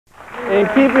In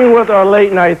keeping with our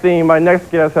late night theme, my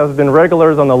next guest has been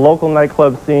regulars on the local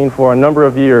nightclub scene for a number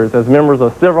of years as members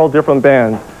of several different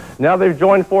bands. Now they've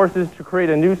joined forces to create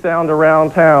a new sound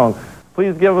around town.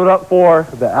 Please give it up for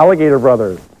the Alligator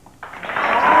Brothers.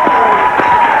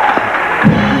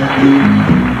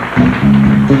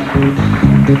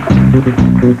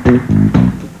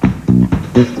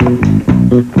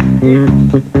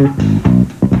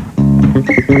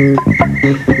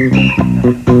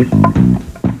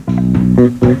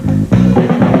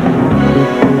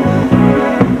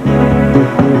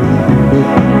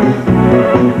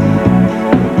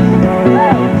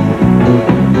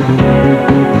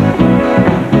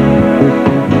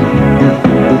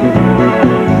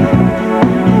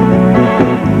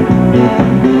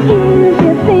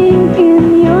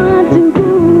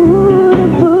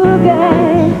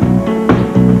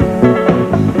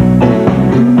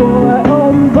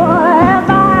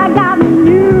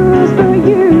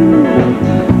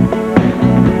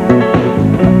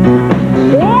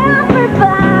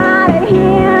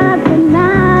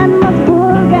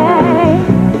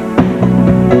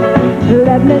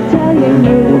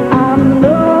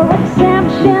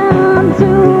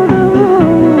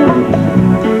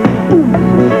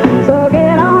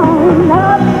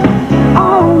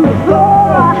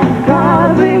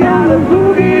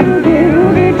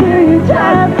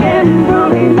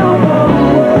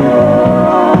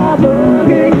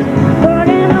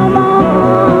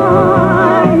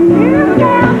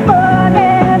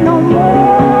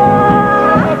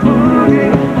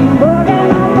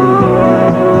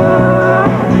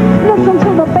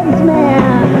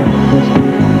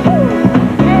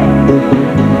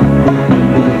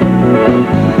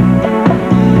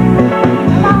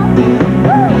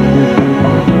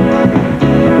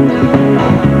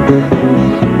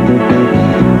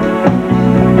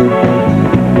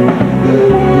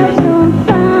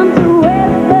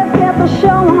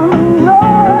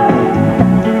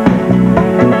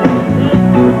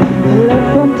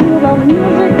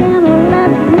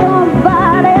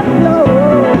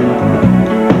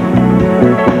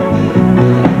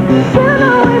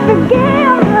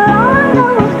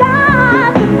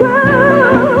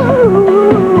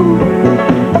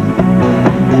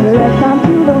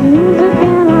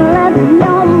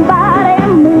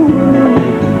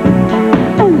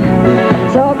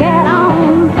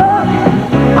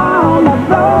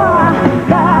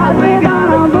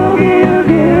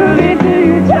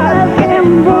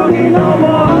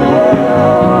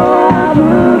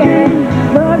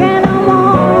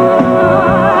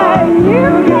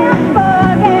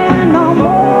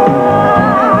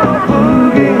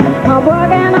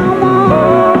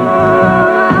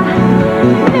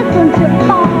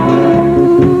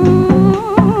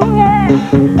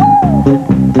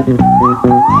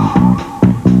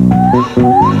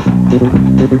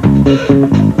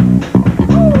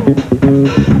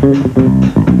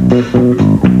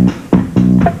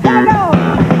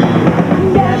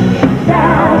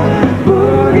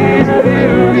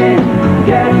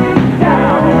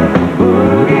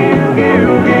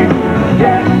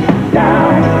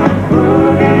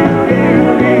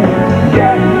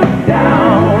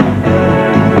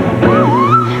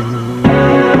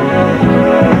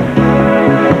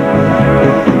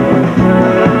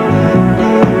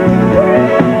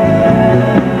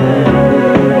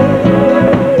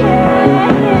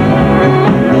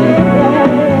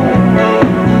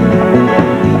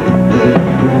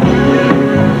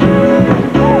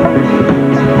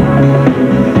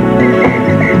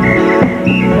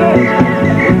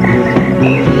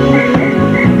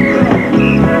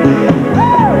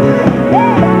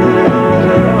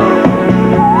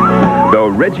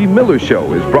 Reggie Miller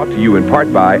Show is brought to you in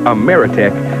part by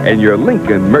Ameritech and your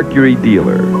Lincoln Mercury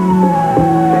dealer.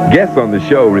 Guests on the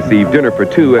show receive dinner for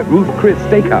two at Ruth Chris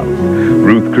Steakhouse.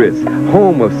 Ruth Chris,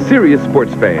 home of serious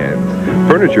sports fans.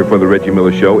 Furniture for the Reggie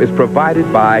Miller Show is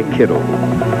provided by Kittle.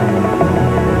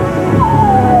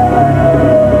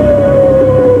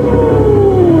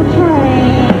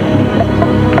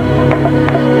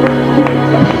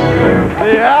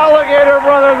 The Alligator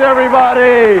Brothers,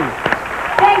 everybody!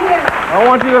 I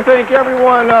want you to thank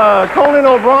everyone, Conan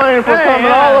O'Brien for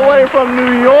coming all the way from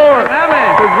New York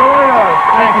to join us.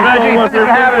 Thanks, Reggie. Thanks for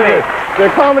having me. The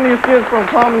comedy skits from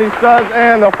Comedy Studs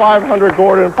and the 500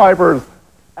 Gordon Pipers.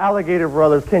 Alligator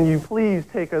Brothers, can you please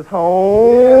take us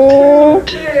home?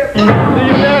 See you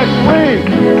next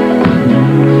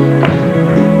week.